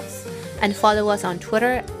podcast apps and follow us on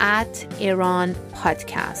Twitter at Iran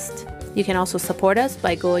Podcast. You can also support us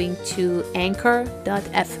by going to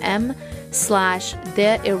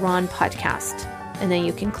anchor.fm/The Iran Podcast. And then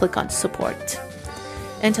you can click on support.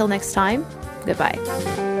 Until next time, goodbye.